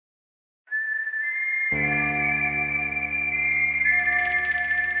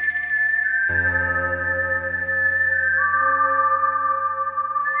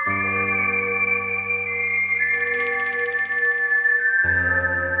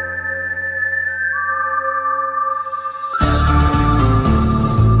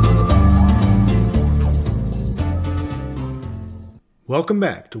Welcome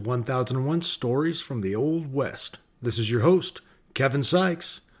back to 1001 Stories from the Old West. This is your host, Kevin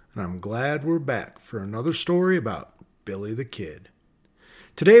Sykes, and I'm glad we're back for another story about Billy the Kid.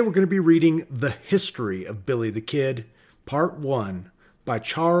 Today we're going to be reading The History of Billy the Kid, Part 1, by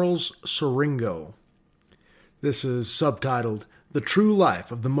Charles Siringo. This is subtitled, The True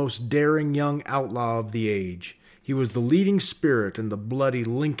Life of the Most Daring Young Outlaw of the Age. He was the leading spirit in the bloody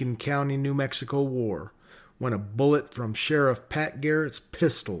Lincoln County, New Mexico War, when a bullet from Sheriff Pat Garrett's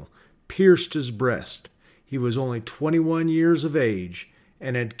pistol pierced his breast. He was only 21 years of age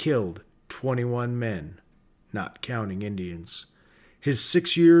and had killed 21 men, not counting Indians. His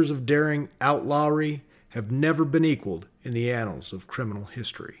 6 years of daring outlawry have never been equaled in the annals of criminal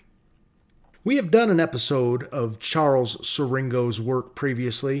history. We have done an episode of Charles Siringo's work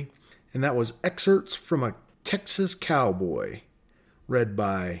previously, and that was excerpts from a Texas Cowboy, read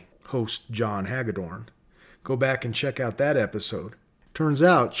by host John Hagedorn. Go back and check out that episode. Turns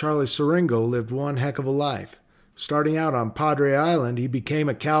out Charlie Siringo lived one heck of a life. Starting out on Padre Island, he became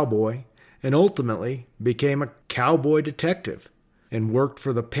a cowboy and ultimately became a cowboy detective and worked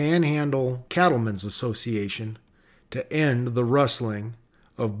for the Panhandle Cattlemen's Association to end the rustling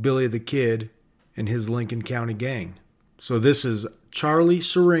of Billy the Kid and his Lincoln County gang. So this is Charlie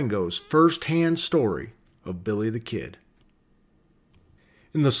Siringo's first-hand story of Billy the Kid.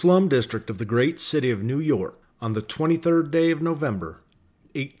 In the slum district of the great city of New York, on the 23rd day of November,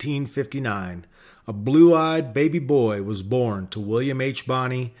 1859, a blue-eyed baby boy was born to William H.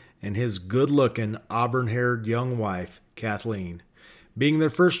 Bonney and his good-looking, auburn-haired young wife, Kathleen. Being their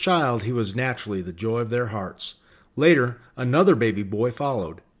first child, he was naturally the joy of their hearts. Later, another baby boy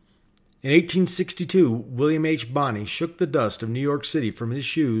followed. In 1862, William H. Bonney shook the dust of New York City from his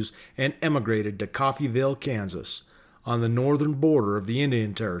shoes and emigrated to Coffeyville, Kansas, on the northern border of the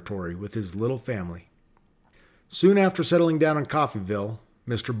Indian Territory with his little family. Soon after settling down in Coffeyville,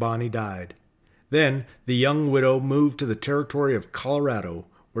 Mr. Bonney died. Then the young widow moved to the territory of Colorado,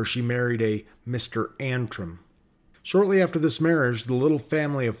 where she married a Mr. Antrim. Shortly after this marriage, the little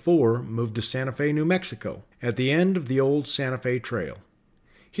family of four moved to Santa Fe, New Mexico, at the end of the old Santa Fe Trail.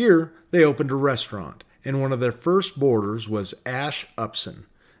 Here, they opened a restaurant, and one of their first boarders was Ash Upson,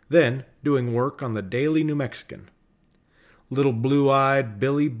 then doing work on the Daily New Mexican. Little blue-eyed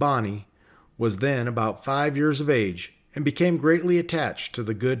Billy Bonney was then about 5 years of age and became greatly attached to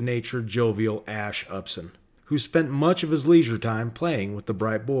the good-natured, jovial Ash Upson, who spent much of his leisure time playing with the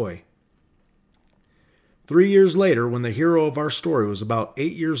bright boy. 3 years later, when the hero of our story was about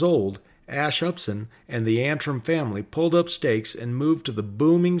 8 years old, Ash Upson and the Antrim family pulled up stakes and moved to the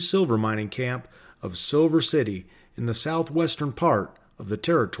booming silver mining camp of Silver City in the southwestern part of the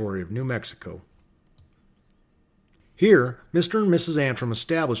territory of New Mexico. Here, Mr. and Mrs. Antrim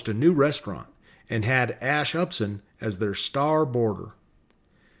established a new restaurant and had Ash Upson as their star boarder.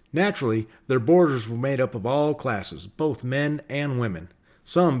 Naturally, their boarders were made up of all classes, both men and women,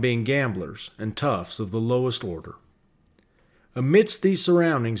 some being gamblers and toughs of the lowest order. Amidst these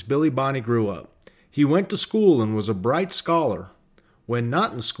surroundings, Billy Bonney grew up. He went to school and was a bright scholar. When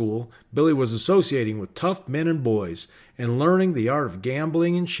not in school, Billy was associating with tough men and boys and learning the art of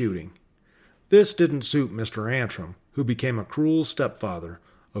gambling and shooting. This didn't suit Mr. Antrim, who became a cruel stepfather,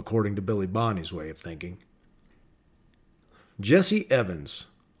 according to Billy Bonney's way of thinking. Jesse Evans,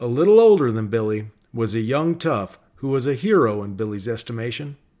 a little older than Billy, was a young tough who was a hero in Billy's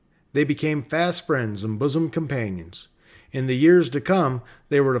estimation. They became fast friends and bosom companions. In the years to come,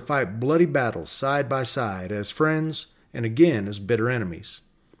 they were to fight bloody battles side by side as friends and again as bitter enemies.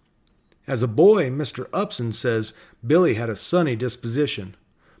 As a boy, Mr. Upson says Billy had a sunny disposition,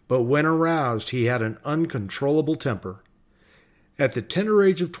 but when aroused, he had an uncontrollable temper. At the tender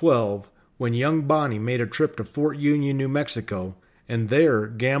age of 12, when young Bonney made a trip to Fort Union, New Mexico, and there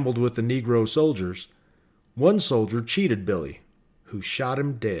gambled with the Negro soldiers, one soldier cheated Billy, who shot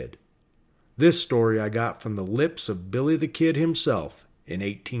him dead. This story I got from the lips of Billy the Kid himself in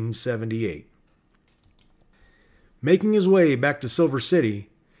 1878. Making his way back to Silver City,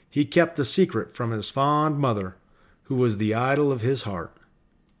 he kept the secret from his fond mother, who was the idol of his heart.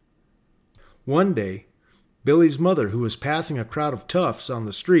 One day, Billy's mother, who was passing a crowd of toughs on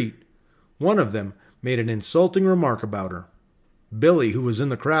the street, one of them made an insulting remark about her. Billy, who was in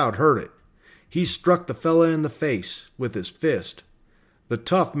the crowd, heard it. He struck the fella in the face with his fist. The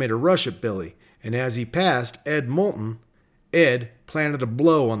tough made a rush at Billy, and as he passed Ed Moulton, Ed planted a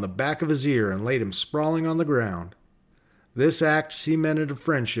blow on the back of his ear and laid him sprawling on the ground. This act cemented a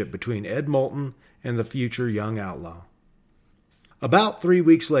friendship between Ed Moulton and the future young outlaw. About 3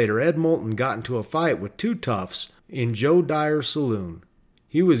 weeks later, Ed Moulton got into a fight with two toughs in Joe Dyer's saloon.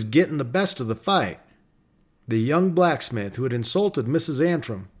 He was getting the best of the fight The young blacksmith who had insulted Mrs.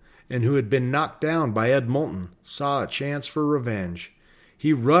 Antrim and who had been knocked down by Ed Moulton saw a chance for revenge.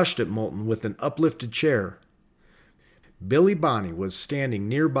 He rushed at Moulton with an uplifted chair. Billy Bonney was standing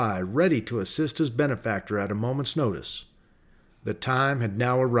nearby, ready to assist his benefactor at a moment's notice. The time had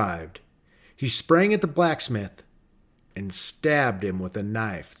now arrived. He sprang at the blacksmith and stabbed him with a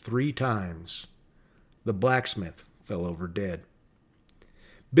knife 3 times. The blacksmith fell over dead.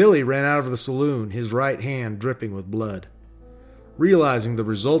 Billy ran out of the saloon, his right hand dripping with blood. Realizing the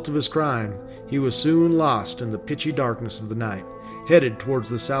result of his crime, he was soon lost in the pitchy darkness of the night, headed towards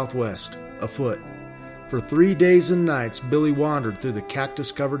the southwest, afoot. For 3 days and nights, Billy wandered through the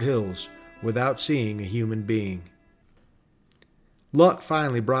cactus-covered hills without seeing a human being. Luck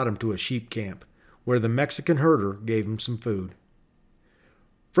finally brought him to a sheep camp, where the Mexican herder gave him some food.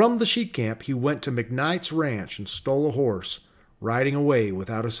 From the sheep camp, he went to McKnight's ranch and stole a horse, riding away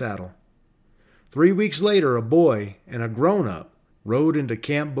without a saddle. 3 weeks later, a boy and a grown-up rode into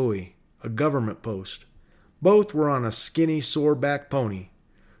Camp Bowie, a government post. Both were on a skinny, sore-backed pony.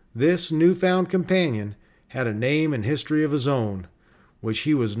 This newfound companion had a name and history of his own, which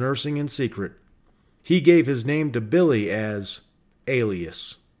he was nursing in secret. He gave his name to Billy as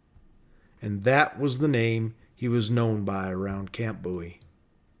Alias, and that was the name he was known by around Camp Bowie.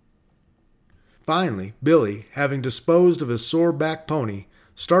 Finally, Billy, having disposed of his sore-backed pony,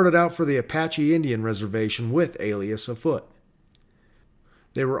 started out for the Apache Indian Reservation with Alias afoot.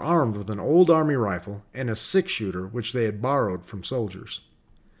 They were armed with an old army rifle and a 6-shooter which they had borrowed from soldiers.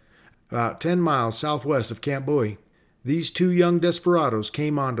 About 10 miles southwest of Camp Bowie, these 2 young desperados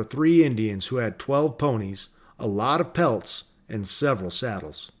came on to 3 Indians who had 12 ponies, a lot of pelts, and several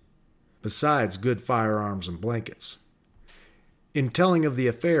saddles, besides good firearms and blankets. In telling of the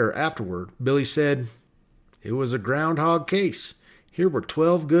affair afterward, Billy said, "It was a groundhog case. Here were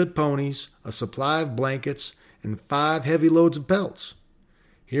 12 good ponies, a supply of blankets, and 5 heavy loads of pelts.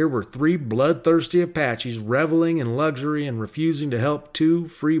 Here were 3 bloodthirsty Apaches reveling in luxury and refusing to help 2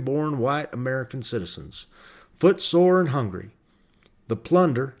 freeborn white American citizens, footsore and hungry. The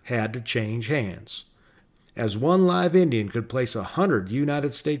plunder had to change hands. As one live Indian could place 100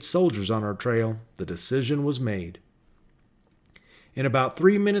 United States soldiers on our trail, the decision was made. In about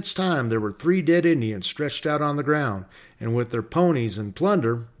 3 minutes' time, there were 3 dead Indians stretched out on the ground, and with their ponies and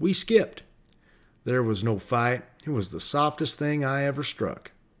plunder, we skipped. There was no fight. It was the softest thing I ever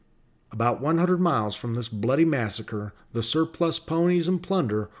struck." About 100 miles from this bloody massacre, the surplus ponies and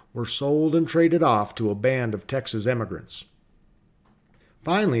plunder were sold and traded off to a band of Texas emigrants.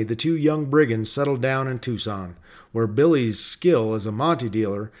 Finally, the 2 young brigands settled down in Tucson, where Billy's skill as a Monte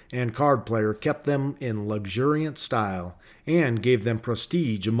dealer and card player kept them in luxuriant style and gave them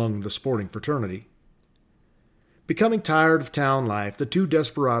prestige among the sporting fraternity. Becoming tired of town life, the 2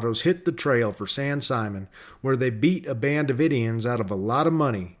 desperados hit the trail for San Simon, where they beat a band of Indians out of a lot of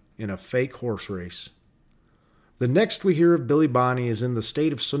money in a fake horse race. The next we hear of Billy Bonney is in the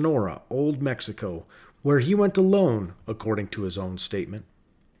state of Sonora, Old Mexico, where he went alone, according to his own statement.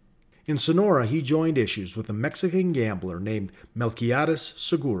 In Sonora, he joined issues with a Mexican gambler named Melquiades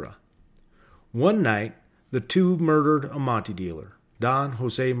Segura. One night, the 2 murdered a Monte dealer, Don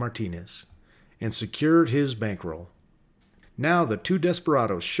Jose Martinez, and secured his bankroll. Now the 2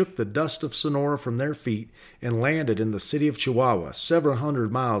 desperados shook the dust of Sonora from their feet and landed in the city of Chihuahua, several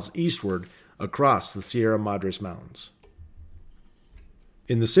hundred miles eastward across the Sierra Madres Mountains.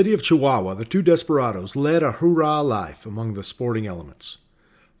 In the city of Chihuahua, the 2 desperados led a hurrah life among the sporting elements.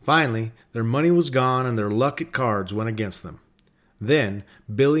 Finally, their money was gone and their luck at cards went against them. Then,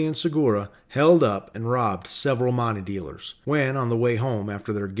 Billy and Segura held up and robbed several Monte dealers, when on the way home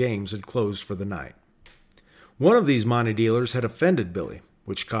after their games had closed for the night. One of these Monte dealers had offended Billy,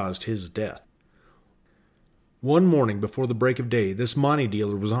 which caused his death. One morning before the break of day, this Monte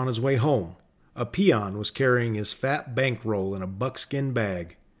dealer was on his way home. A peon was carrying his fat bankroll in a buckskin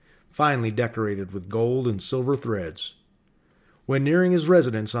bag, finely decorated with gold and silver threads. When nearing his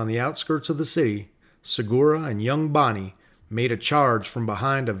residence on the outskirts of the city, Segura and young Bonney made a charge from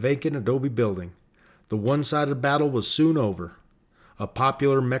behind a vacant adobe building. The one-sided battle was soon over. A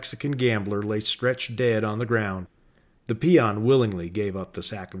popular Mexican gambler lay stretched dead on the ground. The peon willingly gave up the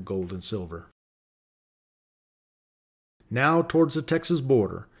sack of gold and silver. Now towards the Texas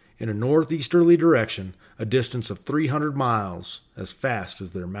border, in a northeasterly direction, a distance of 300 miles, as fast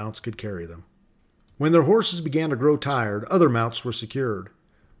as their mounts could carry them. When their horses began to grow tired, other mounts were secured.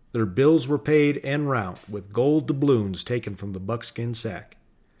 Their bills were paid en route with gold doubloons taken from the buckskin sack.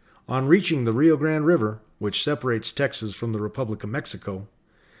 On reaching the Rio Grande River, which separates Texas from the Republic of Mexico,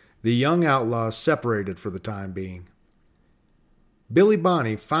 the young outlaws separated for the time being. Billy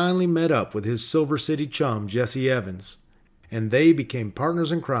Bonney finally met up with his Silver City chum, Jesse Evans, and they became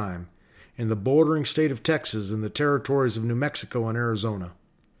partners in crime in the bordering state of Texas and the territories of New Mexico and Arizona.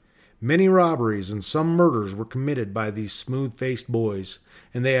 Many robberies and some murders were committed by these smooth-faced boys,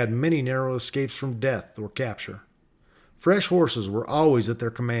 and they had many narrow escapes from death or capture. Fresh horses were always at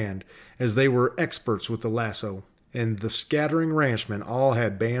their command, as they were experts with the lasso, and the scattering ranchmen all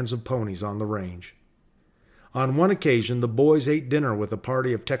had bands of ponies on the range. On one occasion, the boys ate dinner with a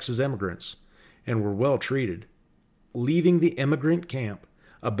party of Texas emigrants, and were well treated. Leaving the emigrant camp,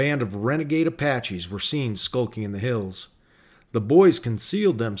 a band of renegade Apaches were seen skulking in the hills. The boys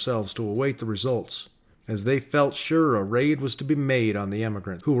concealed themselves to await the results, as they felt sure a raid was to be made on the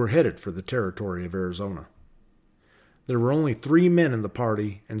emigrants who were headed for the territory of Arizona. There were only 3 men in the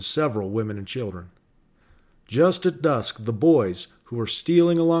party and several women and children. Just at dusk, the boys, who were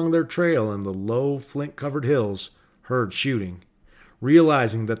stealing along their trail in the low, flint-covered hills, heard shooting.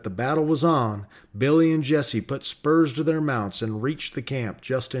 Realizing that the battle was on, Billy and Jesse put spurs to their mounts and reached the camp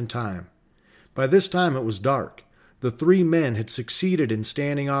just in time. By this time it was dark. The 3 men had succeeded in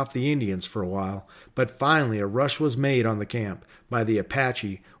standing off the Indians for a while, but finally a rush was made on the camp by the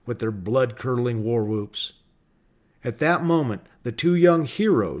Apache with their blood-curdling war whoops. At that moment, the 2 young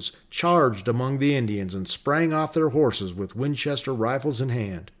heroes charged among the Indians and sprang off their horses with Winchester rifles in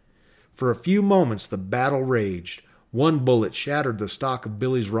hand. For a few moments the battle raged. One bullet shattered the stock of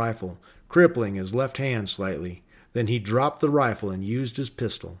Billy's rifle, crippling his left hand slightly. Then he dropped the rifle and used his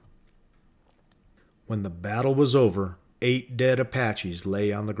pistol. When the battle was over, 8 dead Apaches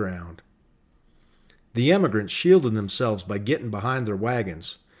lay on the ground. The emigrants shielded themselves by getting behind their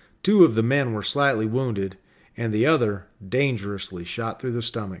wagons. 2 of the men were slightly wounded, and the other dangerously shot through the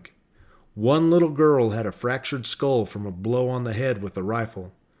stomach. One little girl had a fractured skull from a blow on the head with a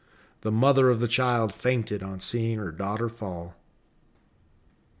rifle. The mother of the child fainted on seeing her daughter fall.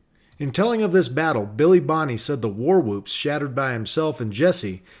 In telling of this battle, Billy Bonney said the war whoops shattered by himself and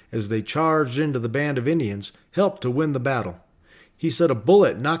Jesse as they charged into the band of Indians helped to win the battle. He said a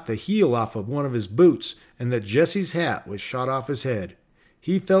bullet knocked the heel off of one of his boots and that Jesse's hat was shot off his head.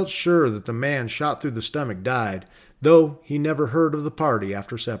 He felt sure that the man shot through the stomach died, though he never heard of the party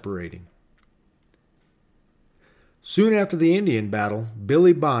after separating. Soon after the Indian battle,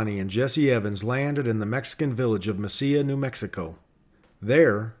 Billy Bonney and Jesse Evans landed in the Mexican village of Mesilla, New Mexico.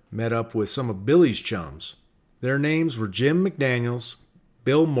 There, met up with some of Billy's chums. Their names were Jim McDaniels,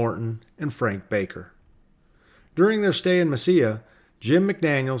 Bill Morton, and Frank Baker. During their stay in Mesilla, Jim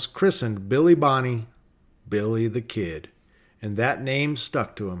McDaniels christened Billy Bonney Billy the Kid, and that name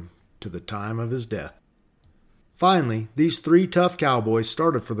stuck to him to the time of his death. Finally, these 3 tough cowboys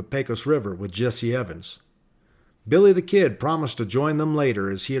started for the Pecos River with Jesse Evans. Billy the Kid promised to join them later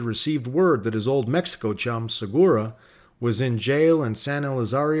as he had received word that his old Mexico chum, Segura, was in jail in San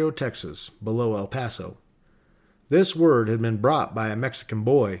Elizario, Texas, below El Paso. This word had been brought by a Mexican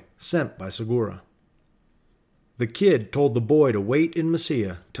boy sent by Segura. The Kid told the boy to wait in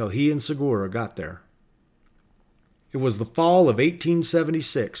Mesilla till he and Segura got there. It was the fall of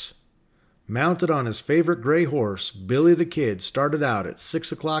 1876. Mounted on his favorite gray horse, Billy the Kid started out at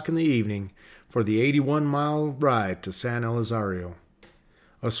 6 o'clock in the evening for the 81-mile ride to San Elizario.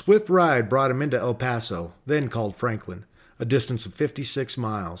 A swift ride brought him into El Paso, then called Franklin, a distance of 56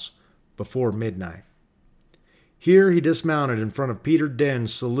 miles, before midnight. Here he dismounted in front of Peter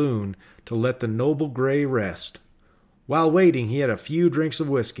Den's saloon to let the noble gray rest. While waiting, he had a few drinks of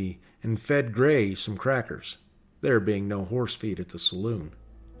whiskey and fed Gray some crackers, there being no horse feed at the saloon.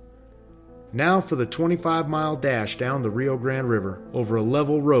 Now for the 25-mile dash down the Rio Grande River over a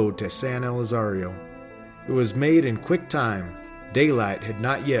level road to San Elizario. It was made in quick time. Daylight had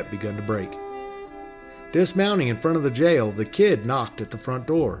not yet begun to break. Dismounting in front of the jail, the Kid knocked at the front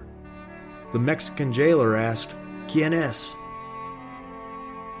door. The Mexican jailer asked, "¿Quién es?"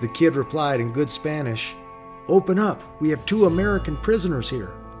 The Kid replied in good Spanish, "Open up, we have 2 American prisoners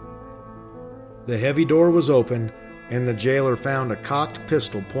here." The heavy door was opened, and the jailer found a cocked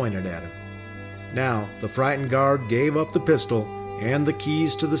pistol pointed at him. Now, the frightened guard gave up the pistol and the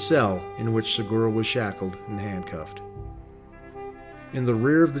keys to the cell in which Segura was shackled and handcuffed. In the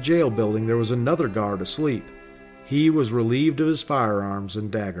rear of the jail building there was another guard asleep. He was relieved of his firearms and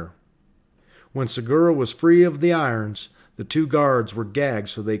dagger. When Segura was free of the irons, the 2 guards were gagged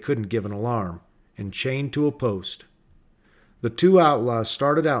so they couldn't give an alarm, and chained to a post. The 2 outlaws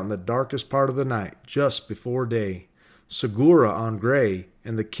started out in the darkest part of the night, just before day, Segura on Gray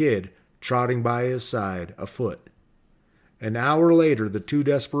and the Kid trotting by his side, afoot. An hour later, the 2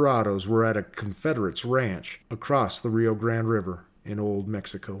 desperados were at a Confederate's ranch across the Rio Grande River in Old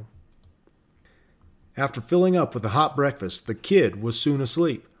Mexico. After filling up with a hot breakfast, the kid was soon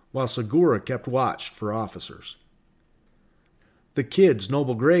asleep, while Segura kept watch for officers. The kid's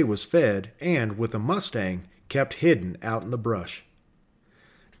noble gray was fed and, with a Mustang, kept hidden out in the brush.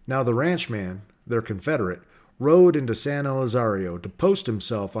 Now the ranchman, their confederate, rode into San Elizario to post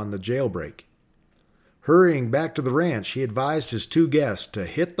himself on the jailbreak. Hurrying back to the ranch, he advised his two guests to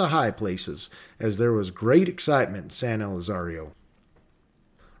hit the high places, as there was great excitement in San Elizario.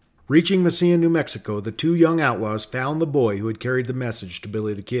 Reaching Mesilla, New Mexico, the two young outlaws found the boy who had carried the message to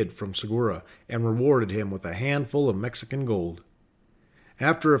Billy the Kid from Segura and rewarded him with a handful of Mexican gold.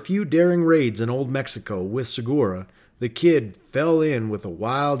 After a few daring raids in Old Mexico with Segura, the kid fell in with a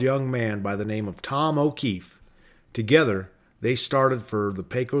wild young man by the name of Tom O'Keefe. Together, they started for the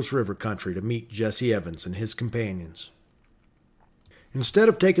Pecos River country to meet Jesse Evans and his companions. Instead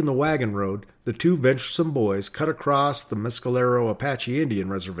of taking the wagon road, the two venturesome boys cut across the Mescalero Apache Indian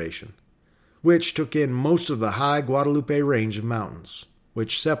Reservation, which took in most of the high Guadalupe range of mountains,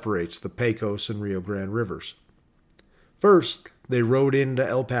 which separates the Pecos and Rio Grande rivers. First, they rode into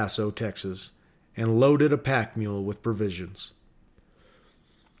El Paso, Texas, and loaded a pack mule with provisions.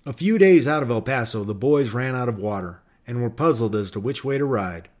 A few days out of El Paso, the boys ran out of water and were puzzled as to which way to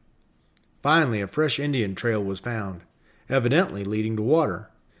ride. Finally, a fresh Indian trail was found, evidently leading to water.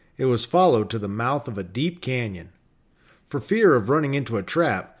 It was followed to the mouth of a deep canyon. For fear of running into a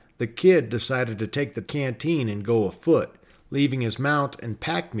trap, the kid decided to take the canteen and go afoot, leaving his mount and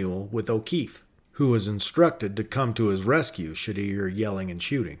pack mule with O'Keefe, who was instructed to come to his rescue should he hear yelling and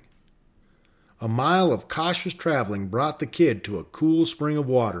shooting. A mile of cautious traveling brought the kid to a cool spring of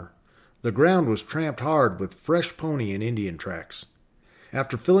water. The ground was tramped hard with fresh pony and Indian tracks.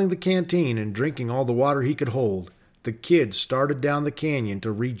 After filling the canteen and drinking all the water he could hold, the kid started down the canyon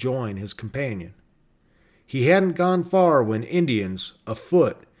to rejoin his companion. He hadn't gone far when Indians,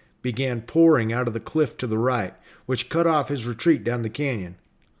 afoot, began pouring out of the cliff to the right, which cut off his retreat down the canyon.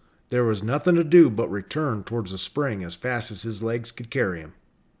 There was nothing to do but return towards the spring as fast as his legs could carry him.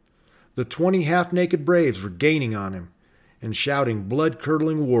 The 20 half-naked braves were gaining on him and shouting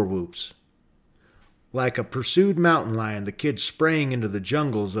blood-curdling war whoops. Like a pursued mountain lion, the kid sprang into the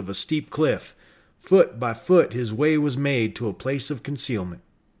jungles of a steep cliff. Foot by foot, his way was made to a place of concealment.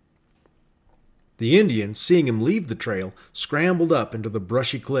 The Indians, seeing him leave the trail, scrambled up into the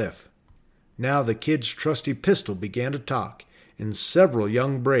brushy cliff. Now the kid's trusty pistol began to talk, and several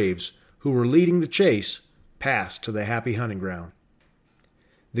young braves, who were leading the chase, passed to the happy hunting ground.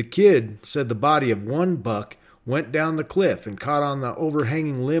 The kid said the body of one buck went down the cliff and caught on the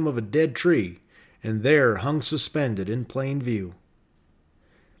overhanging limb of a dead tree, and there hung suspended in plain view.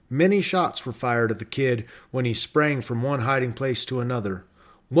 Many shots were fired at the kid when he sprang from one hiding place to another.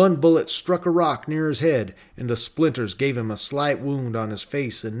 One bullet struck a rock near his head, and the splinters gave him a slight wound on his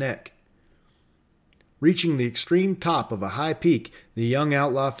face and neck. Reaching the extreme top of a high peak, the young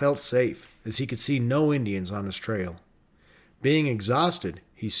outlaw felt safe, as he could see no Indians on his trail. Being exhausted,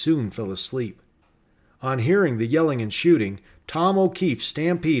 he soon fell asleep. On hearing the yelling and shooting, Tom O'Keefe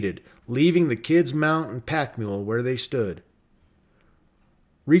stampeded, leaving the kid's mount and pack mule where they stood.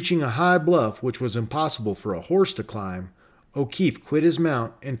 Reaching a high bluff which was impossible for a horse to climb, O'Keefe quit his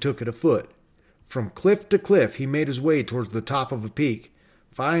mount and took it afoot. From cliff to cliff he made his way towards the top of a peak.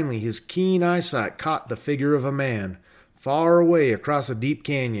 Finally his keen eyesight caught the figure of a man, far away across a deep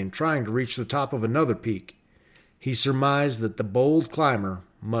canyon, trying to reach the top of another peak. He surmised that the bold climber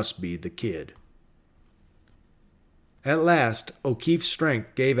must be the kid. At last, O'Keefe's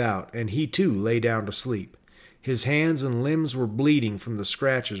strength gave out, and he too lay down to sleep. His hands and limbs were bleeding from the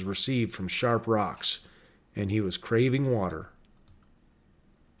scratches received from sharp rocks, and he was craving water.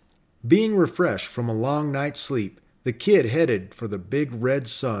 Being refreshed from a long night's sleep, the kid headed for the big red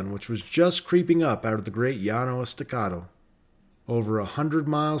sun which was just creeping up out of the great Llano Estacado, over 100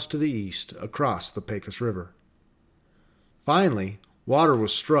 miles to the east, across the Pecos River. Finally, water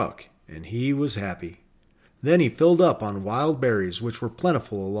was struck, and he was happy. Then he filled up on wild berries, which were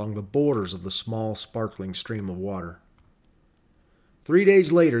plentiful along the borders of the small, sparkling stream of water. 3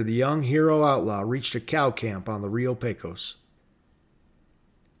 days later, the young hero outlaw reached a cow camp on the Rio Pecos.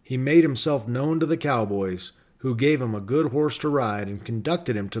 He made himself known to the cowboys, who gave him a good horse to ride and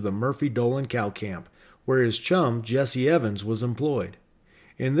conducted him to the Murphy Dolan cow camp, where his chum, Jesse Evans, was employed.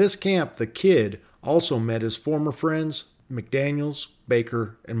 In this camp, the kid also met his former friends, McDaniels,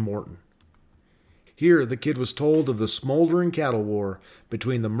 Baker, and Morton. Here, the kid was told of the smoldering cattle war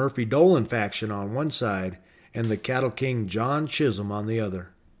between the Murphy Dolan faction on one side and the cattle king John Chisholm on the other.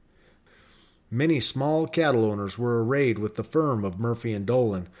 Many small cattle owners were arrayed with the firm of Murphy and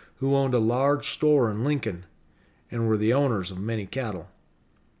Dolan, who owned a large store in Lincoln and were the owners of many cattle.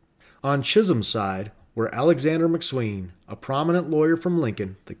 On Chisholm's side, were Alexander McSween, a prominent lawyer from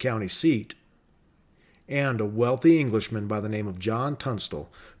Lincoln, the county seat, and a wealthy Englishman by the name of John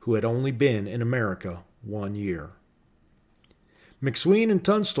Tunstall, who had only been in America 1 year. McSween and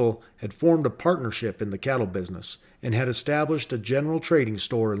Tunstall had formed a partnership in the cattle business and had established a general trading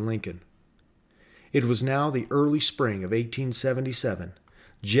store in Lincoln. It was now the early spring of 1877.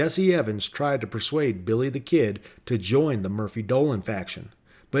 Jesse Evans tried to persuade Billy the Kid to join the Murphy-Dolan faction,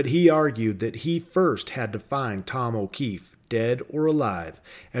 but he argued that he first had to find Tom O'Keefe, dead or alive,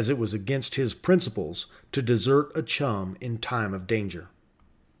 as it was against his principles to desert a chum in time of danger.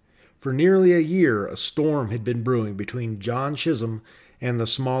 For nearly a year, a storm had been brewing between John Chisholm and the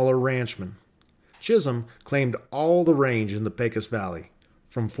smaller ranchmen. Chisholm claimed all the range in the Pecos Valley,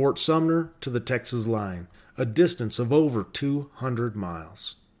 from Fort Sumner to the Texas line, a distance of over 200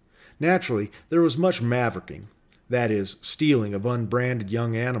 miles. Naturally, there was much mavericking, that is, stealing of unbranded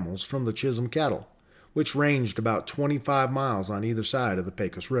young animals from the Chisholm cattle, which ranged about 25 miles on either side of the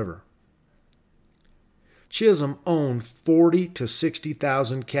Pecos River. Chisholm owned 40 to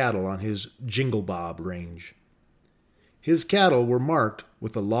 60,000 cattle on his Jingle Bob range. His cattle were marked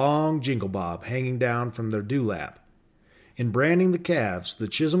with a long jingle bob hanging down from their dewlap. In branding the calves, the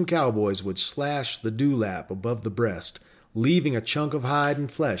Chisholm cowboys would slash the dewlap above the breast, leaving a chunk of hide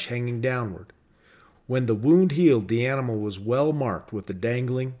and flesh hanging downward. When the wound healed, the animal was well marked with the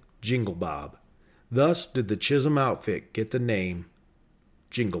dangling jingle bob. Thus did the Chisholm outfit get the name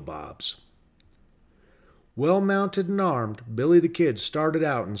Jingle Bobs. Well mounted and armed, Billy the Kid started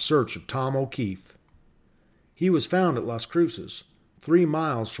out in search of Tom O'Keefe. He was found at Las Cruces, 3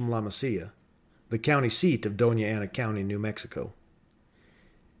 miles from La Mesilla, the county seat of Doña Ana County, New Mexico.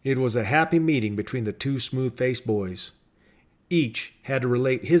 It was a happy meeting between the two smooth-faced boys. Each had to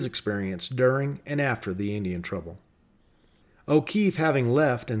relate his experience during and after the Indian trouble. O'Keefe, having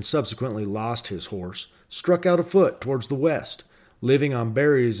left and subsequently lost his horse, struck out afoot towards the west, living on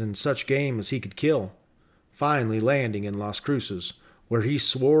berries and such game as he could kill, finally landing in Las Cruces, where he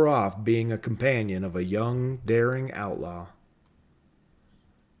swore off being a companion of a young, daring outlaw.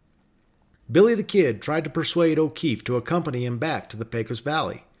 Billy the Kid tried to persuade O'Keefe to accompany him back to the Pecos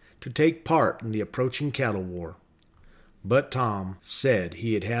Valley to take part in the approaching cattle war. But Tom said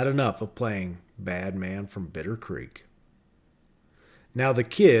he had had enough of playing bad man from Bitter Creek. Now the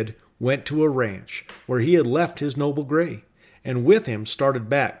Kid went to a ranch where he had left his noble gray, and with him started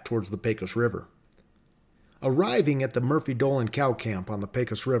back towards the Pecos River. Arriving at the Murphy-Dolan cow camp on the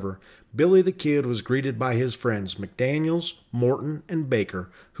Pecos River, Billy the Kid was greeted by his friends McDaniels, Morton, and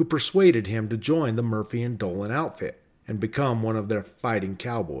Baker, who persuaded him to join the Murphy and Dolan outfit and become one of their fighting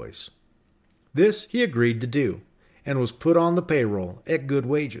cowboys. This he agreed to do, and was put on the payroll at good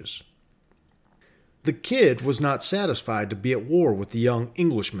wages. The Kid was not satisfied to be at war with the young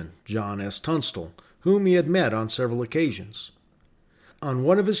Englishman, John S. Tunstall, whom he had met on several occasions. On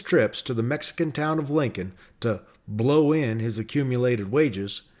one of his trips to the Mexican town of Lincoln to blow in his accumulated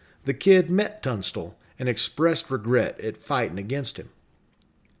wages, the Kid met Tunstall and expressed regret at fighting against him.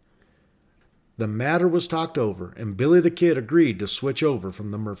 The matter was talked over, and Billy the Kid agreed to switch over from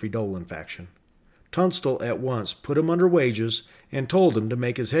the Murphy-Dolan faction. Tunstall at once put him under wages and told him to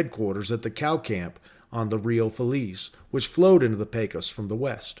make his headquarters at the cow camp on the Rio Feliz, which flowed into the Pecos from the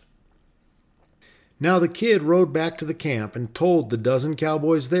west. Now the Kid rode back to the camp and told the dozen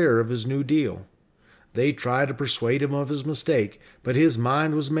cowboys there of his new deal. They tried to persuade him of his mistake, but his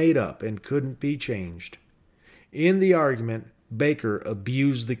mind was made up and couldn't be changed. In the argument, Baker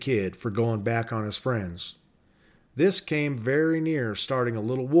abused the Kid for going back on his friends. This came very near starting a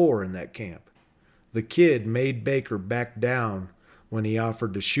little war in that camp. The Kid made Baker back down when he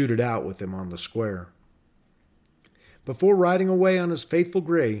offered to shoot it out with him on the square. Before riding away on his faithful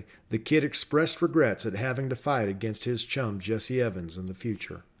gray, the Kid expressed regrets at having to fight against his chum Jesse Evans in the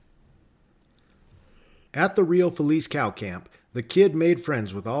future. At the Rio Feliz cow camp, the Kid made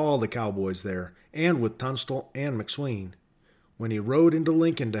friends with all the cowboys there, and with Tunstall and McSween, when he rode into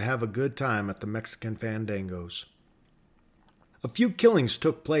Lincoln to have a good time at the Mexican fandangos. A few killings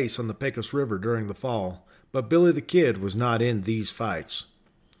took place on the Pecos River during the fall, but Billy the Kid was not in these fights.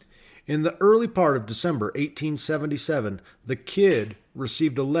 In the early part of December 1877, the Kid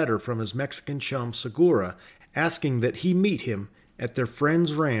received a letter from his Mexican chum Segura asking that he meet him at their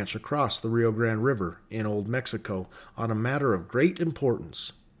friend's ranch across the Rio Grande River in Old Mexico on a matter of great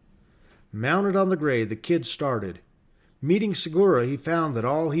importance. Mounted on the gray, the Kid started. Meeting Segura, he found that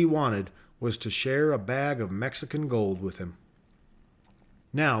all he wanted was to share a bag of Mexican gold with him.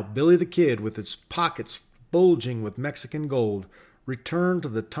 Now, Billy the Kid, with its pockets bulging with Mexican gold, returned to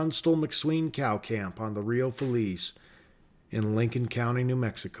the Tunstall-McSween cow camp on the Rio Feliz in Lincoln County, New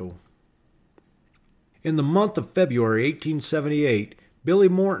Mexico. In the month of February 1878, Billy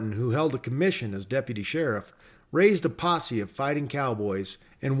Morton, who held a commission as deputy sheriff, raised a posse of fighting cowboys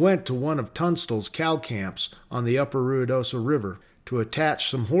and went to one of Tunstall's cow camps on the upper Ruidoso River to attach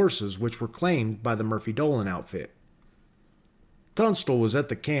some horses which were claimed by the Murphy Dolan outfit. Tunstall was at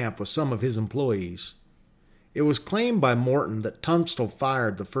the camp with some of his employees. It was claimed by Morton that Tunstall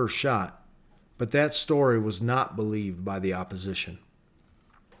fired the first shot, but that story was not believed by the opposition.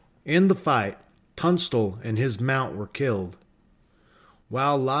 In the fight, Tunstall and his mount were killed.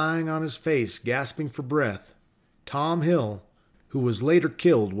 While lying on his face gasping for breath, Tom Hill, who was later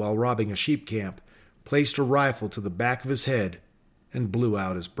killed while robbing a sheep camp, placed a rifle to the back of his head and blew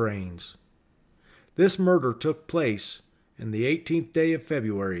out his brains. This murder took place in the 18th day of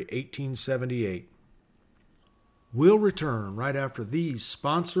February, 1878. We'll return right after these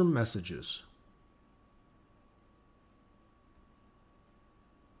sponsor messages.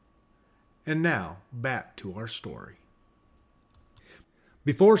 And now, back to our story.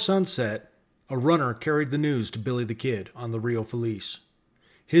 Before sunset, a runner carried the news to Billy the Kid on the Rio Feliz.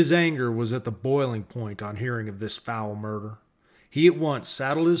 His anger was at the boiling point on hearing of this foul murder. He at once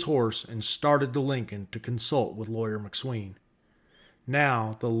saddled his horse and started to Lincoln to consult with Lawyer McSween.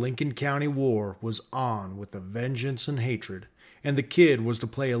 Now the Lincoln County War was on with a vengeance and hatred, and the Kid was to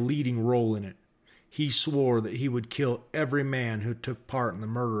play a leading role in it. He swore that he would kill every man who took part in the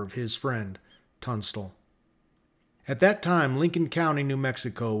murder of his friend, Tunstall. At that time, Lincoln County, New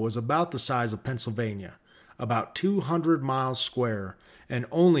Mexico was about the size of Pennsylvania, about 200 miles square, and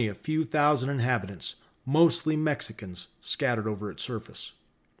only a few thousand inhabitants, mostly Mexicans, scattered over its surface.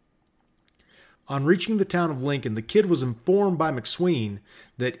 On reaching the town of Lincoln, the Kid was informed by McSween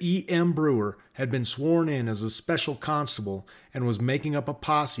that E.M. Brewer had been sworn in as a special constable and was making up a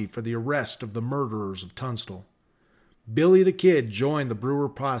posse for the arrest of the murderers of Tunstall. Billy the Kid joined the Brewer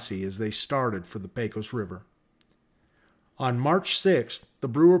posse as they started for the Pecos River. On March 6th, the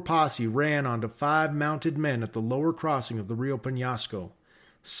Brewer posse ran onto 5 mounted men at the lower crossing of the Rio Penasco,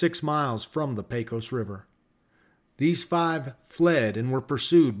 6 miles from the Pecos River. These 5 fled and were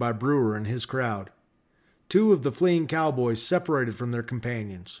pursued by Brewer and his crowd. 2 of the fleeing cowboys separated from their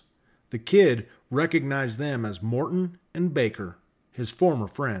companions. The Kid recognized them as Morton and Baker, his former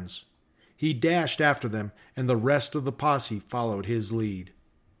friends. He dashed after them, and the rest of the posse followed his lead.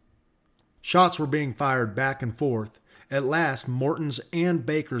 Shots were being fired back and forth. At last, Morton's and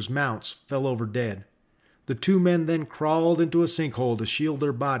Baker's mounts fell over dead. The 2 men then crawled into a sinkhole to shield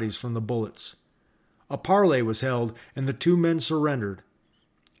their bodies from the bullets. A parley was held, and the 2 men surrendered,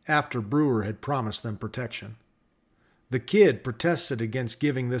 after Brewer had promised them protection. The Kid protested against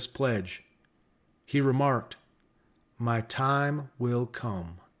giving this pledge. He remarked, "My time will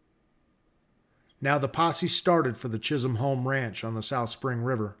come." Now the posse started for the Chisholm Home Ranch on the South Spring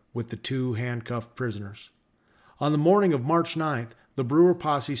River with the 2 handcuffed prisoners. On the morning of March 9th, the Brewer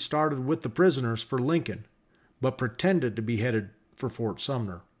posse started with the prisoners for Lincoln, but pretended to be headed for Fort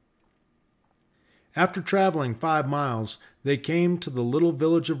Sumner. After traveling 5 miles, they came to the little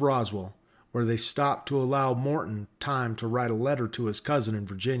village of Roswell, where they stopped to allow Morton time to write a letter to his cousin in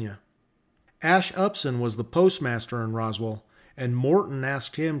Virginia. Ash Upson was the postmaster in Roswell, and Morton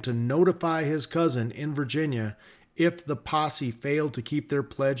asked him to notify his cousin in Virginia if the posse failed to keep their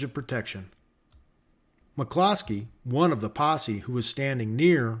pledge of protection. McCloskey, one of the posse who was standing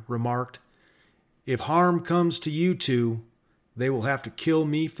near, remarked, "If harm comes to you 2, they will have to kill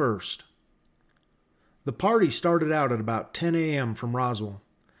me first." The party started out at about 10 a.m. from Roswell.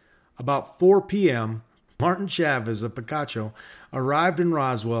 About 4 p.m., Martin Chavez of Picacho arrived in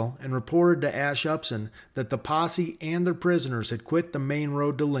Roswell and reported to Ash Upson that the posse and their prisoners had quit the main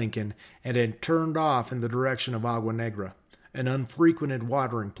road to Lincoln and had turned off in the direction of Agua Negra, an unfrequented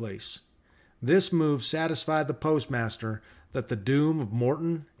watering place. This move satisfied the postmaster that the doom of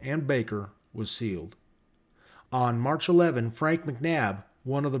Morton and Baker was sealed. On March 11, Frank McNabb,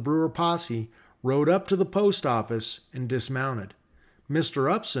 one of the Brewer posse, rode up to the post office and dismounted.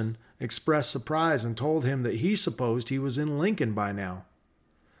 Mr. Upson expressed surprise and told him that he supposed he was in Lincoln by now.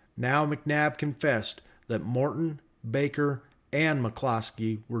 Now McNabb confessed that Morton, Baker, and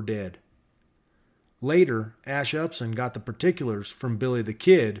McCloskey were dead. Later, Ash Upson got the particulars from Billy the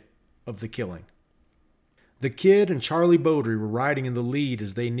Kid of the killing. The Kid and Charlie Beaudry were riding in the lead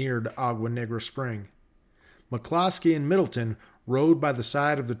as they neared Agua Negra Spring. McCloskey and Middleton rode by the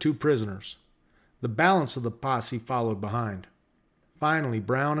side of the 2 prisoners. The balance of the posse followed behind. Finally,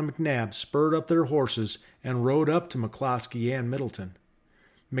 Brown and McNabb spurred up their horses and rode up to McCloskey and Middleton.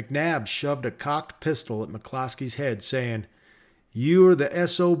 McNabb shoved a cocked pistol at McCloskey's head, saying, "You are the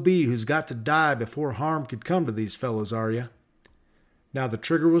SOB who's got to die before harm could come to these fellows, are you?" Now the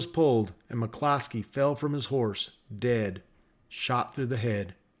trigger was pulled, and McCloskey fell from his horse, dead, shot through the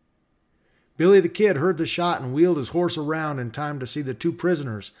head. Billy the Kid heard the shot and wheeled his horse around in time to see the two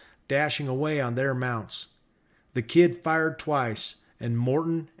prisoners dashing away on their mounts. The Kid fired twice, and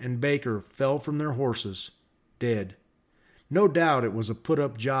Morton and Baker fell from their horses, dead. No doubt it was a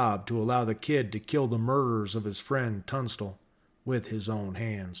put-up job to allow the Kid to kill the murderers of his friend Tunstall with his own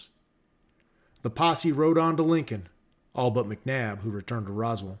hands. The posse rode on to Lincoln, all but McNabb, who returned to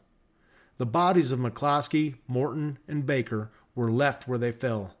Roswell. The bodies of McCloskey, Morton, and Baker were left where they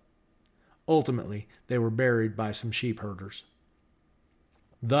fell. Ultimately, they were buried by some sheep herders.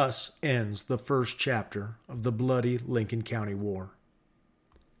 Thus ends the first chapter of the bloody Lincoln County War.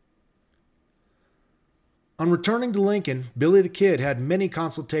 On returning to Lincoln, Billy the Kid had many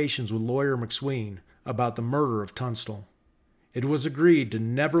consultations with lawyer McSween about the murder of Tunstall. It was agreed to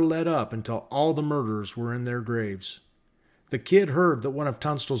never let up until all the murderers were in their graves. The Kid heard that one of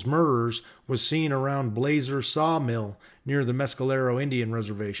Tunstall's murderers was seen around Blazer's sawmill near the Mescalero Indian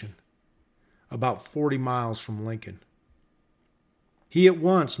Reservation, about 40 miles from Lincoln. He at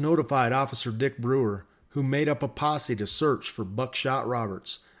once notified Officer Dick Brewer, who made up a posse to search for Buckshot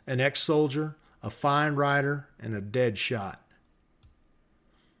Roberts, an ex-soldier, a fine rider, and a dead shot.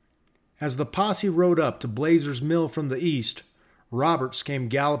 As the posse rode up to Blazer's mill from the east, Roberts came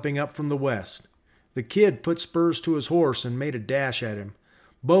galloping up from the west. The Kid put spurs to his horse and made a dash at him.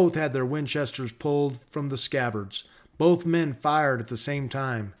 Both had their Winchesters pulled from the scabbards. Both men fired at the same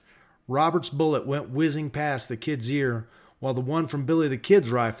time. Roberts' bullet went whizzing past the Kid's ear, while the one from Billy the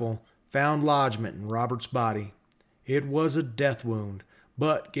Kid's rifle found lodgment in Roberts' body. It was a death wound,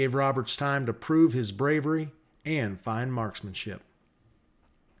 but gave Roberts time to prove his bravery and fine marksmanship.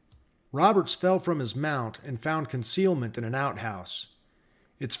 Roberts fell from his mount and found concealment in an outhouse.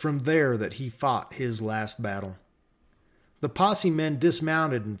 It's from there that he fought his last battle. The posse men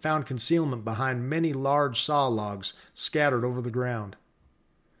dismounted and found concealment behind many large saw logs scattered over the ground.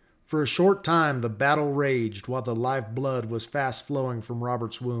 For a short time the battle raged while the life blood was fast flowing from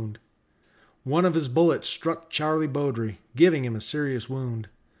Robert's wound. One of his bullets struck Charlie Beaudry, giving him a serious wound.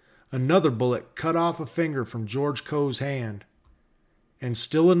 Another bullet cut off a finger from George Coe's hand. And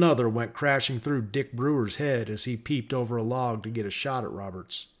still another went crashing through Dick Brewer's head as he peeped over a log to get a shot at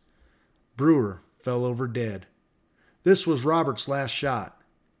Roberts. Brewer fell over dead. This was Roberts' last shot,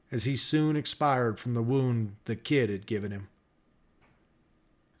 as he soon expired from the wound the Kid had given him.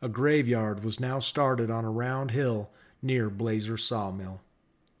 A graveyard was now started on a round hill near Blazer's sawmill.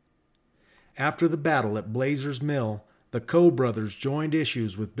 After the battle at Blazer's mill, the Coe brothers joined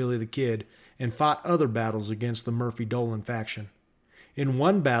issues with Billy the Kid and fought other battles against the Murphy-Dolan faction. In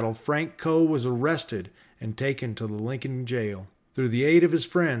one battle, Frank Coe was arrested and taken to the Lincoln jail. Through the aid of his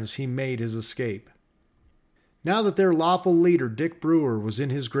friends, he made his escape. Now that their lawful leader, Dick Brewer, was in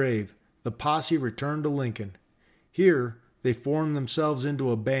his grave, the posse returned to Lincoln. Here, they formed themselves into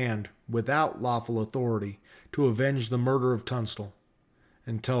a band without lawful authority to avenge the murder of Tunstall,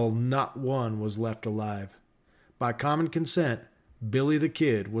 until not one was left alive. By common consent, Billy the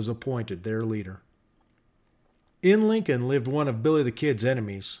Kid was appointed their leader. In Lincoln lived one of Billy the Kid's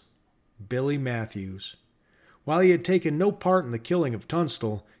enemies, Billy Matthews. While he had taken no part in the killing of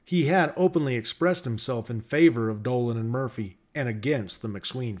Tunstall, he had openly expressed himself in favor of Dolan and Murphy and against the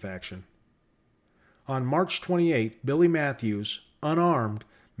McSween faction. On March 28th, Billy Matthews, unarmed,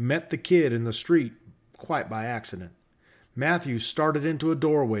 met the Kid in the street quite by accident. Matthews started into a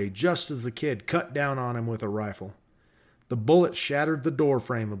doorway just as the Kid cut down on him with a rifle. The bullet shattered the door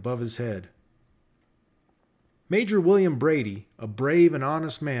frame above his head. Major William Brady, a brave and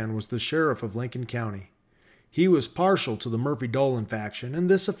honest man, was the sheriff of Lincoln County. He was partial to the Murphy-Dolan faction, and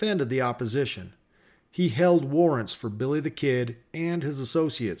this offended the opposition. He held warrants for Billy the Kid and his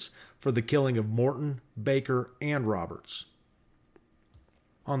associates for the killing of Morton, Baker, and Roberts.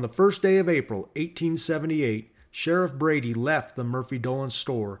 On the first day of April, 1878, Sheriff Brady left the Murphy-Dolan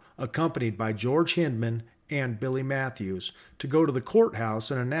store, accompanied by George Hindman and Billy Matthews, to go to the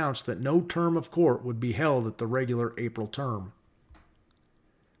courthouse and announce that no term of court would be held at the regular April term.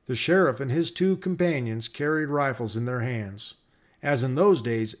 The sheriff and his two companions carried rifles in their hands. As in those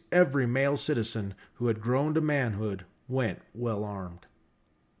days, every male citizen who had grown to manhood went well armed.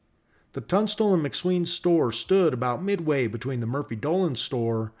 The Tunstall and McSween store stood about midway between the Murphy-Dolan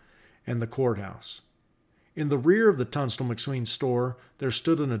store and the courthouse. In the rear of the Tunstall-McSween store, there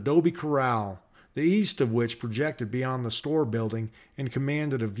stood an adobe corral, the east of which projected beyond the store building and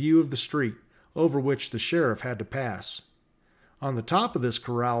commanded a view of the street, over which the sheriff had to pass. On the top of this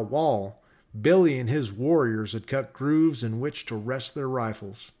corral wall, Billy and his warriors had cut grooves in which to rest their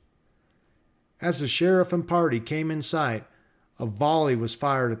rifles. As the sheriff and party came in sight, A volley was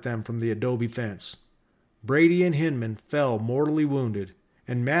fired at them from the adobe fence. Brady and Hinman fell mortally wounded,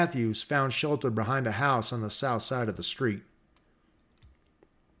 and Matthews found shelter behind a house on the south side of the street.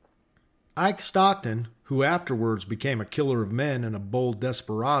 Ike Stockton, who afterwards became a killer of men and a bold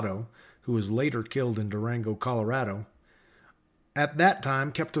desperado, who was later killed in Durango, Colorado, at that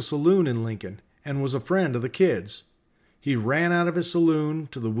time kept a saloon in Lincoln and was a friend of the kids. He ran out of his saloon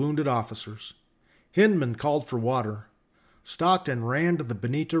to the wounded officers. Hinman called for water. Stockton ran to the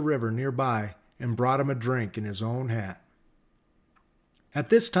Bonita River nearby and brought him a drink in his own hat. At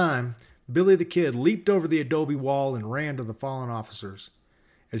this time, Billy the Kid leaped over the adobe wall and ran to the fallen officers.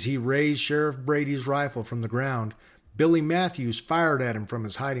 As he raised Sheriff Brady's rifle from the ground, Billy Matthews fired at him from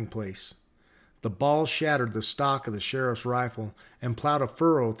his hiding place. The ball shattered the stock of the sheriff's rifle and plowed a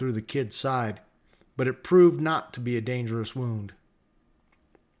furrow through the kid's side, but it proved not to be a dangerous wound.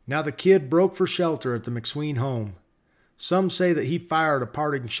 Now the kid broke for shelter at the McSween home. Some say that he fired a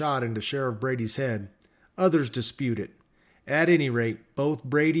parting shot into Sheriff Brady's head. Others dispute it. At any rate, both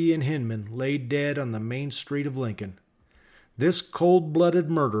Brady and Hinman lay dead on the main street of Lincoln. This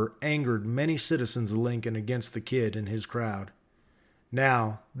cold-blooded murder angered many citizens of Lincoln against the kid and his crowd.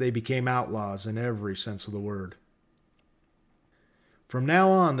 Now they became outlaws in every sense of the word. From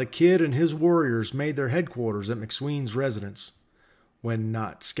now on, the kid and his warriors made their headquarters at McSween's residence, when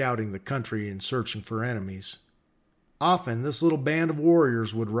not scouting the country and searching for enemies. Often, this little band of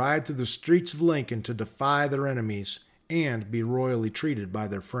warriors would ride through the streets of Lincoln to defy their enemies and be royally treated by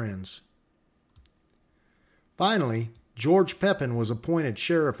their friends. Finally, George Pepin was appointed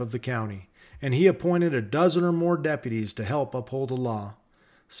sheriff of the county, and he appointed a dozen or more deputies to help uphold the law.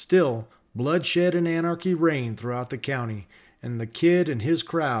 Still, bloodshed and anarchy reigned throughout the county, and the kid and his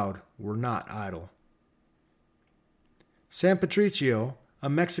crowd were not idle. San Patricio, a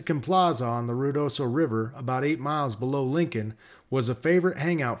Mexican plaza on the Ruidoso River about 8 miles below Lincoln, was a favorite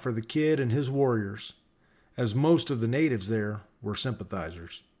hangout for the kid and his warriors, as most of the natives there were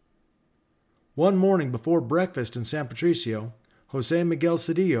sympathizers. One morning before breakfast in San Patricio, Jose Miguel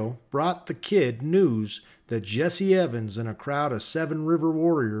Cedillo brought the kid news that Jesse Evans and a crowd of 7 River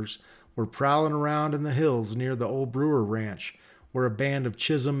warriors were prowling around in the hills near the old Brewer Ranch, where a band of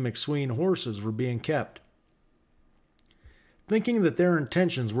Chisholm McSween horses were being kept. Thinking that their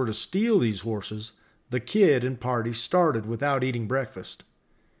intentions were to steal these horses, the kid and party started without eating breakfast.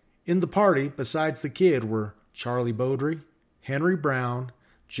 In the party, besides the kid, were Charlie Beaudry, Henry Brown,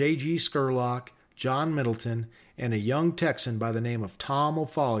 J.G. Skurlock, John Middleton, and a young Texan by the name of Tom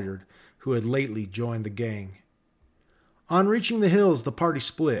O'Folliard, who had lately joined the gang. On reaching the hills, the party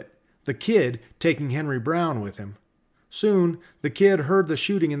split, the kid taking Henry Brown with him. Soon, the kid heard the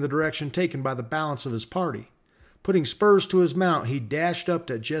shooting in the direction taken by the balance of his party. Putting spurs to his mount, he dashed up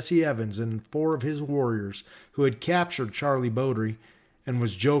to Jesse Evans and 4 of his warriors, who had captured Charlie Beaudry and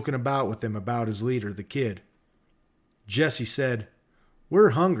was joking about with them about his leader, the kid. Jesse said, "We're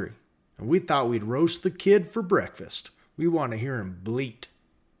hungry, and we thought we'd roast the kid for breakfast. We want to hear him bleat."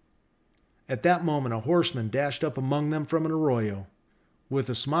 At that moment, a horseman dashed up among them from an arroyo. With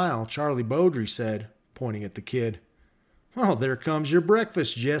a smile, Charlie Beaudry said, pointing at the kid, "Well, there comes your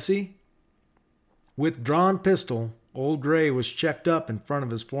breakfast, Jesse." With drawn pistol, Old Gray was checked up in front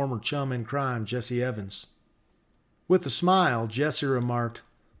of his former chum in crime, Jesse Evans. With a smile, Jesse remarked,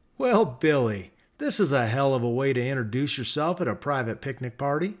 "Well, Billy, this is a hell of a way to introduce yourself at a private picnic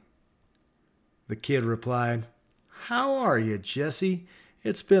party." The kid replied, "How are you, Jesse?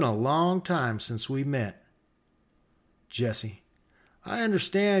 It's been a long time since we met." Jesse, "I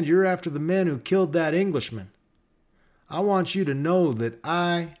understand you're after the men who killed that Englishman. I want you to know that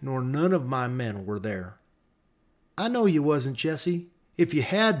I nor none of my men were there." "I know you wasn't, Jesse. If you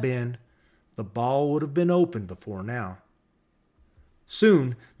had been, the ball would have been open before now."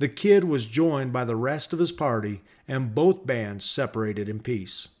 Soon, the kid was joined by the rest of his party, and both bands separated in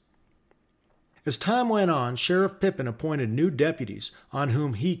peace. As time went on, Sheriff Pippin appointed new deputies on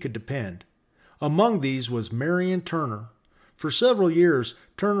whom he could depend. Among these was Marion Turner. For several years,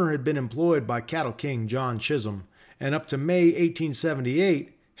 Turner had been employed by Cattle King John Chisholm, and up to May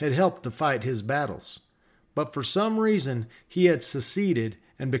 1878 had helped to fight his battles. But for some reason, he had seceded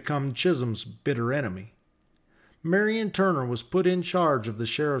and become Chisholm's bitter enemy. Marion Turner was put in charge of the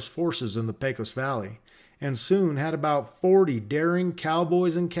sheriff's forces in the Pecos Valley, and soon had about 40 daring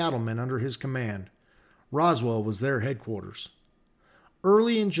cowboys and cattlemen under his command. Roswell was their headquarters.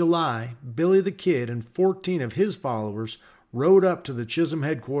 Early in July, Billy the Kid and 14 of his followers rode up to the Chisholm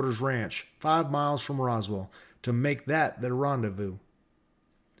headquarters ranch, 5 miles from Roswell, to make that their rendezvous.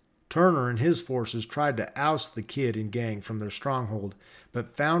 Turner and his forces tried to oust the kid and gang from their stronghold,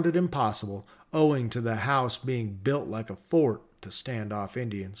 but found it impossible, owing to the house being built like a fort to stand off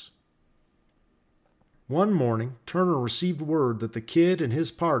Indians. One morning, Turner received word that the Kid and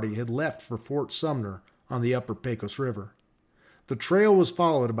his party had left for Fort Sumner on the upper Pecos River. The trail was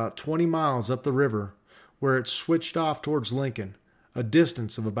followed about 20 miles up the river, where it switched off towards Lincoln, a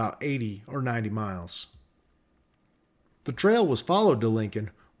distance of about 80 or 90 miles. The trail was followed to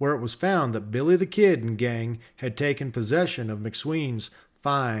Lincoln, where it was found that Billy the Kid and gang had taken possession of McSween's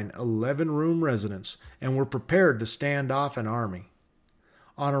fine 11-room residence and were prepared to stand off an army.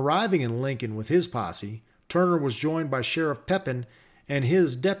 On arriving in Lincoln with his posse, Turner was joined by Sheriff Pepin and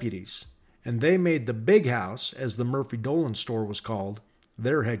his deputies, and they made the Big House, as the Murphy Dolan store was called,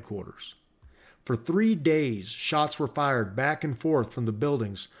 their headquarters. For 3 days, shots were fired back and forth from the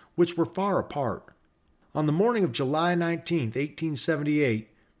buildings, which were far apart. On the morning of July 19, 1878,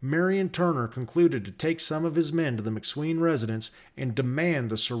 Marion Turner concluded to take some of his men to the McSween residence and demand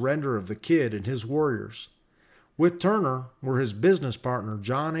the surrender of the Kid and his warriors. With Turner were his business partner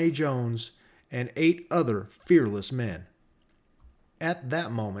John A. Jones and 8 other fearless men. At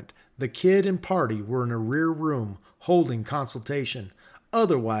that moment, the Kid and party were in a rear room holding consultation.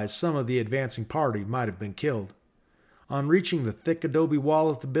 Otherwise, some of the advancing party might have been killed. On reaching the thick adobe wall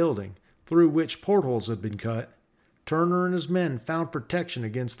of the building, through which portholes had been cut, Turner and his men found protection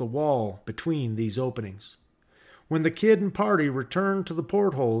against the wall between these openings. When the Kid and party returned to the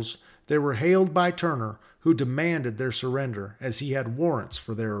portholes, they were hailed by Turner, who demanded their surrender as he had warrants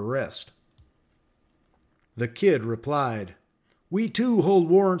for their arrest. The Kid replied, "We too hold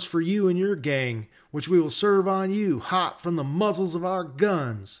warrants for you and your gang, which we will serve on you hot from the muzzles of our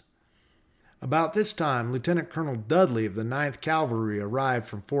guns." About this time, Lieutenant Colonel Dudley of the 9th Cavalry arrived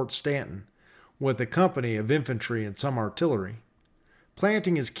from Fort Stanton, with a company of infantry and some artillery.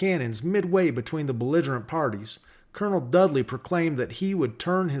 Planting his cannons midway between the belligerent parties, Colonel Dudley proclaimed that he would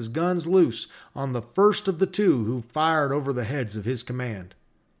turn his guns loose on the first of the 2 who fired over the heads of his command.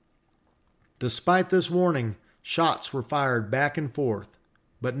 Despite this warning, shots were fired back and forth,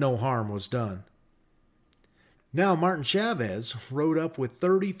 but no harm was done. Now Martin Chavez rode up with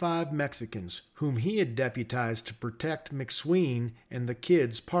 35 Mexicans, whom he had deputized to protect McSween and the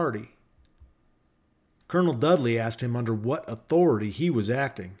Kid's party. Colonel Dudley asked him under what authority he was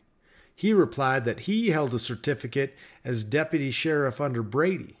acting. He replied that he held a certificate as deputy sheriff under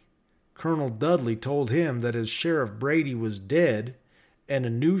Brady. Colonel Dudley told him that as Sheriff Brady was dead and a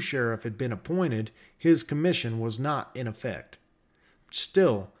new sheriff had been appointed, his commission was not in effect.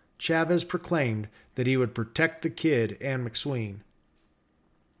 Still, Chavez proclaimed that he would protect the Kid and McSween.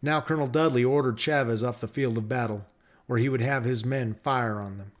 Now Colonel Dudley ordered Chavez off the field of battle, where he would have his men fire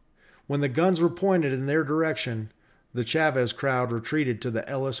on them. When the guns were pointed in their direction, the Chavez crowd retreated to the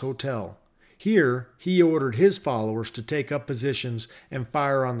Ellis Hotel. Here, he ordered his followers to take up positions and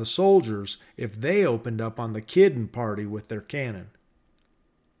fire on the soldiers if they opened up on the Kid and party with their cannon.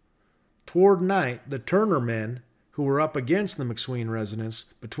 Toward night, the Turner men, who were up against the McSween residence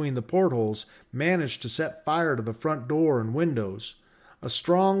between the portholes, managed to set fire to the front door and windows. A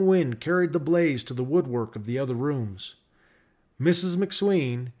strong wind carried the blaze to the woodwork of the other rooms. Mrs.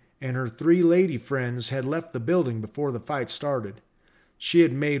 McSween and her 3 lady friends had left the building before the fight started. She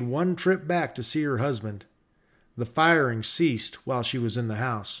had made one trip back to see her husband. The firing ceased while she was in the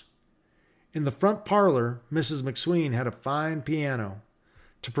house. In the front parlor, Mrs. McSween had a fine piano.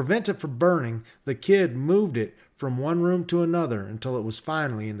 To prevent it from burning, the Kid moved it from one room to another until it was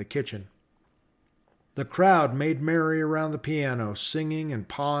finally in the kitchen. The crowd made merry around the piano, singing and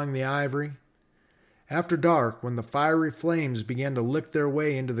pawing the ivory. After dark, when the fiery flames began to lick their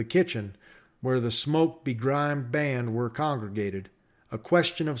way into the kitchen, where the smoke-begrimed band were congregated, a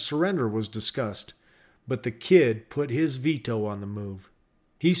question of surrender was discussed, but the Kid put his veto on the move.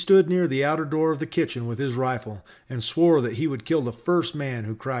 He stood near the outer door of the kitchen with his rifle and swore that he would kill the first man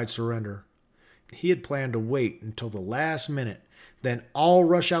who cried surrender. He had planned to wait until the last minute, then all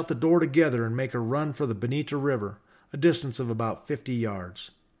rush out the door together and make a run for the Bonita River, a distance of about 50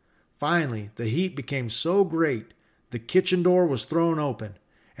 yards. Finally, the heat became so great, the kitchen door was thrown open.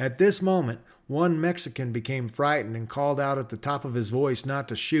 At this moment, one Mexican became frightened and called out at the top of his voice not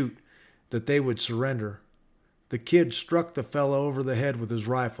to shoot, that they would surrender. The Kid struck the fellow over the head with his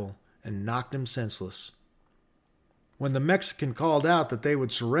rifle and knocked him senseless. When the Mexican called out that they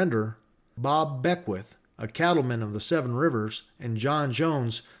would surrender, Bob Beckwith, a cattleman of the Seven Rivers, and John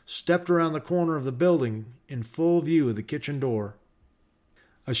Jones stepped around the corner of the building in full view of the kitchen door.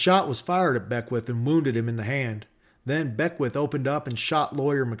 A shot was fired at Beckwith and wounded him in the hand. Then Beckwith opened up and shot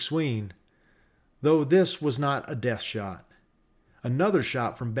Lawyer McSween, though this was not a death shot. Another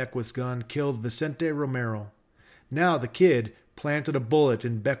shot from Beckwith's gun killed Vicente Romero. Now the Kid planted a bullet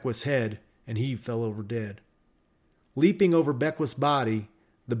in Beckwith's head, and he fell over dead. Leaping over Beckwith's body,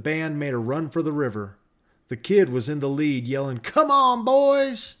 the band made a run for the river. The kid was in the lead, yelling, "Come on,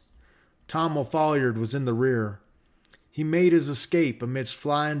 boys!" Tom O'Folliard was in the rear. He made his escape amidst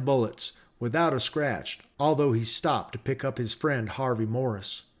flying bullets, without a scratch, although he stopped to pick up his friend Harvey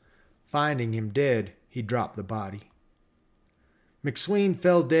Morris. Finding him dead, he dropped the body. McSween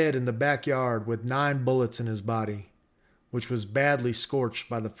fell dead in the backyard with 9 bullets in his body, which was badly scorched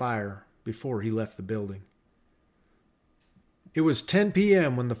by the fire before he left the building. It was 10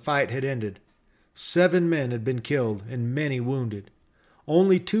 p.m. when the fight had ended. 7 men had been killed and many wounded.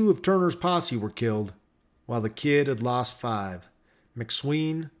 Only 2 of Turner's posse were killed, while the kid had lost 5,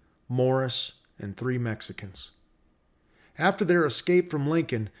 McSween, Morris, and 3 Mexicans. After their escape from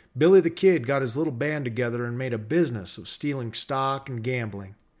Lincoln, Billy the Kid got his little band together and made a business of stealing stock and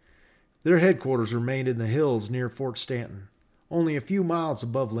gambling. Their headquarters remained in the hills near Fort Stanton, only a few miles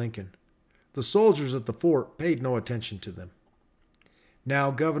above Lincoln. The soldiers at the fort paid no attention to them.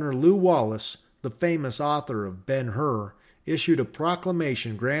 Now Governor Lew Wallace, the famous author of Ben-Hur, issued a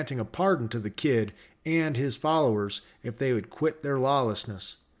proclamation granting a pardon to the kid and his followers if they would quit their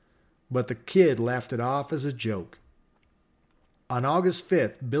lawlessness. But the kid laughed it off as a joke. On August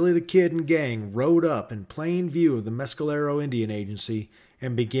 5th, Billy the Kid and gang rode up in plain view of the Mescalero Indian Agency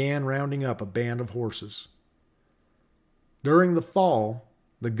and began rounding up a band of horses. During the fall,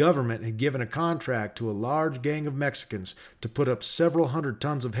 the government had given a contract to a large gang of Mexicans to put up several hundred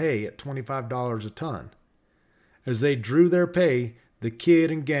tons of hay at $25 a ton. As they drew their pay, the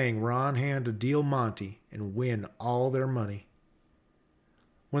kid and gang were on hand to deal Monte and win all their money.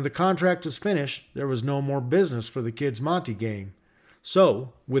 When the contract was finished, there was no more business for the kid's Monte game.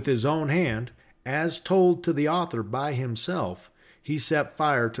 So, with his own hand, as told to the author by himself, he set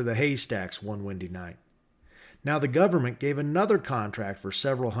fire to the haystacks one windy night. Now the government gave another contract for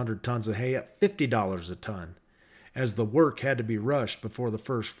several hundred tons of hay at $50 a ton, as the work had to be rushed before the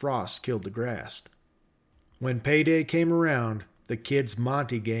first frost killed the grass. When payday came around, the kid's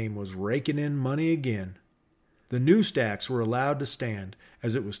Monte game was raking in money again. The new stacks were allowed to stand,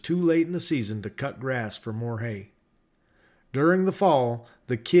 as it was too late in the season to cut grass for more hay. During the fall,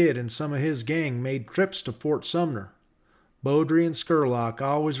 the kid and some of his gang made trips to Fort Sumner. Beaudry and Scurlock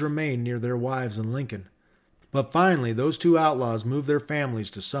always remained near their wives in Lincoln. But finally, those 2 outlaws moved their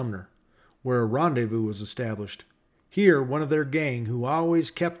families to Sumner, where a rendezvous was established. Here, one of their gang, who always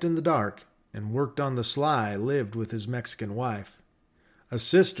kept in the dark and worked on the sly, lived with his Mexican wife, a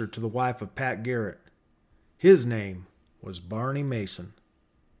sister to the wife of Pat Garrett. His name was Barney Mason.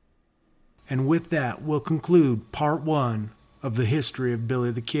 And with that, we'll conclude Part 1 of The History of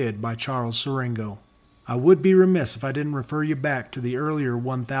Billy the Kid by Charles Siringo. I would be remiss if I didn't refer you back to the earlier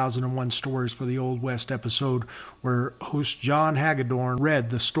 1001 Stories for the Old West episode where host John Hagedorn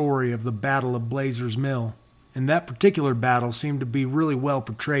read the story of the Battle of Blazer's Mill. And that particular battle seemed to be really well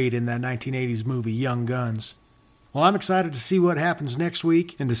portrayed in that 1980s movie Young Guns. Well, I'm excited to see what happens next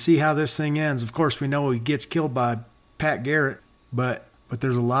week and to see how this thing ends. Of course, we know he gets killed by Pat Garrett, but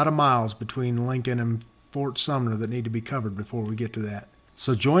there's a lot of miles between Lincoln and Fort Sumner that need to be covered before we get to that.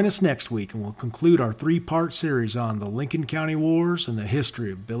 So join us next week and we'll conclude our 3-part series on the Lincoln County Wars and the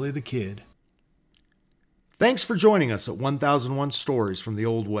history of Billy the Kid. Thanks for joining us at 1001 Stories from the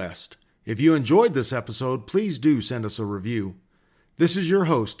Old West. If you enjoyed this episode, please do send us a review. This is your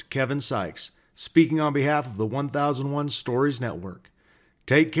host, Kevin Sykes, speaking on behalf of the 1001 Stories Network.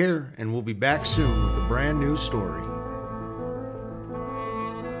 Take care, and we'll be back soon with a brand new story.